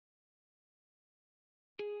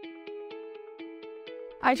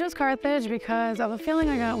I chose Carthage because of a feeling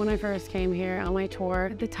I got when I first came here on my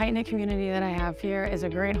tour. The tight-knit community that I have here is a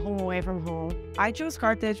great home away from home. I chose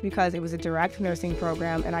Carthage because it was a direct nursing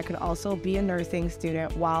program and I could also be a nursing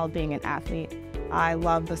student while being an athlete. I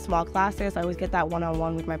love the small classes. I always get that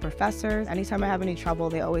one-on-one with my professors. Anytime I have any trouble,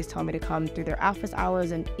 they always tell me to come through their office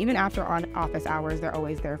hours, and even after office hours, they're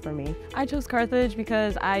always there for me. I chose Carthage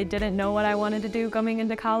because I didn't know what I wanted to do coming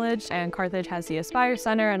into college, and Carthage has the Aspire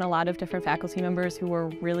Center and a lot of different faculty members who were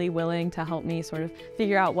really willing to help me sort of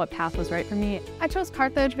figure out what path was right for me. I chose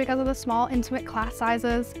Carthage because of the small, intimate class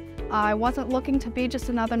sizes. I wasn't looking to be just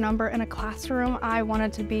another number in a classroom. I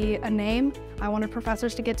wanted to be a name. I wanted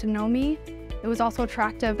professors to get to know me. It was also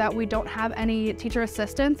attractive that we don't have any teacher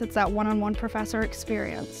assistants. It's that one-on-one professor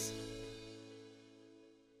experience.